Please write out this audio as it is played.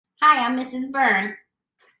Hi, I'm Mrs. Byrne,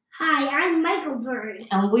 Hi, I'm Michael Byrne.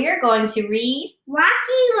 and we're going to read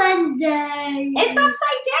Wacky Wednesday. It's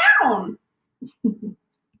Upside Down.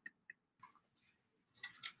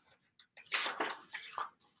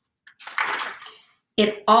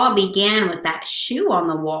 It all began with that shoe on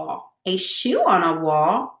the wall. A shoe on a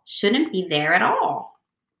wall shouldn't be there at all.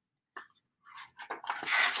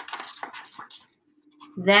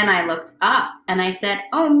 Then I looked up and I said,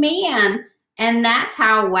 "Oh man," and that's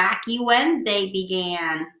how Wacky Wednesday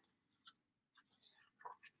began.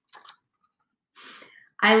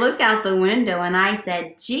 I looked out the window and I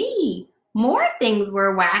said, "Gee, more things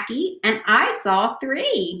were wacky," and I saw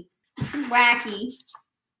 3. This is wacky.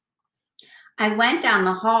 I went down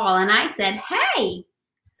the hall and I said, "Hey,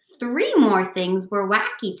 3 more things were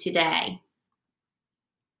wacky today."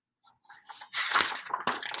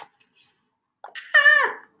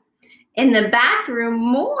 In the bathroom,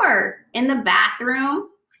 more. In the bathroom,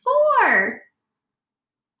 4.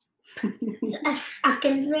 A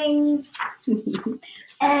kiss ring.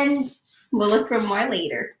 And we'll look for more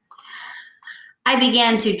later. I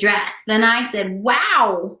began to dress. Then I said,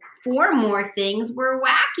 "Wow, 4 more things were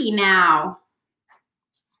wacky now."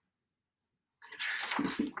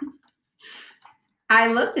 I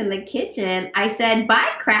looked in the kitchen. I said,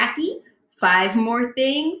 "Bye, Cracky. 5 more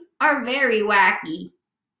things are very wacky."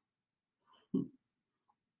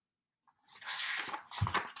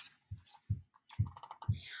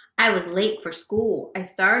 I was late for school. I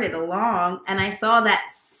started along and I saw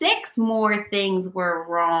that 6 more things were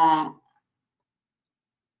wrong.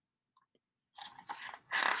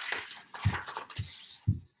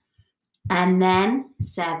 And then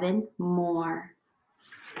 7 more.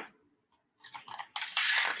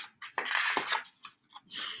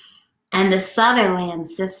 And the Sutherland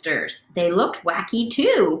sisters, they looked wacky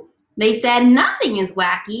too. They said, "Nothing is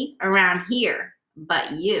wacky around here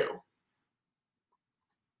but you."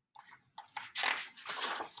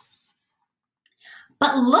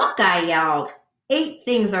 "But look," I yelled, 8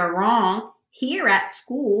 things are wrong here at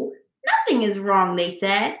school. "Nothing is wrong," they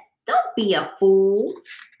said. "Don't be a fool."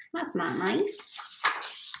 That's not nice.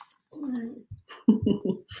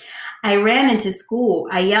 I ran into school.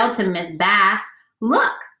 I yelled to Miss Bass,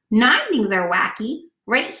 "Look, 9 things are wacky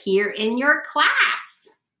right here in your class."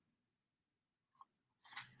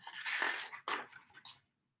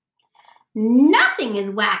 "Nothing is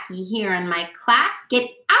wacky here in my class. Get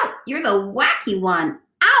out. You're the wacky one.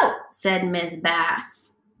 Out," said Miss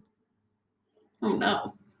Bass. Oh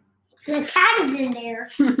no. the cat is in there.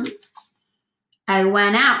 I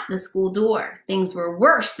went out the school door. Things were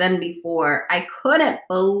worse than before. I couldn't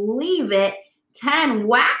believe it. 10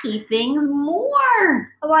 wacky things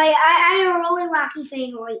more. Wait, I had a really wacky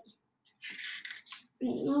thing. Wait.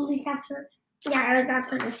 I got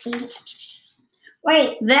to the page.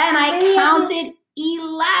 Wait. Then I counted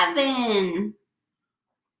 11.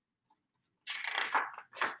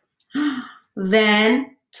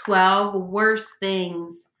 Then 12 worse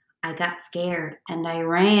things. I got scared and I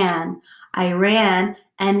ran. I ran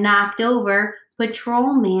and knocked over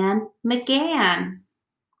Patrolman McGann.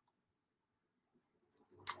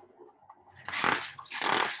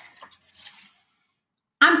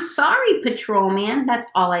 "I'm sorry, Patrolman," that's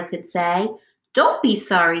all I could say. "Don't be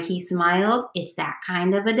sorry," he smiled. "It's that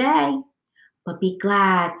kind of a day. But be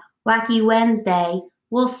glad, Wacky Wednesday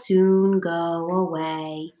will soon go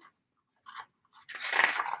away."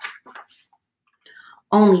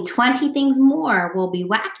 "Only 20 things more will be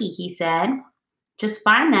wacky," he said. "Just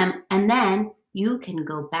find them and then you can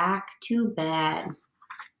go back to bed."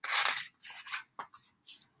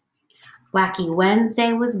 Wacky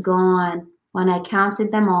Wednesday was gone when I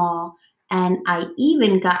counted them all, and I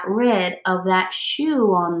even got rid of that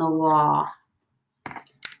shoe on the wall.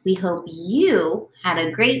 We hope you had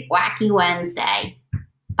a great Wacky Wednesday.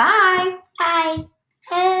 Bye. Bye.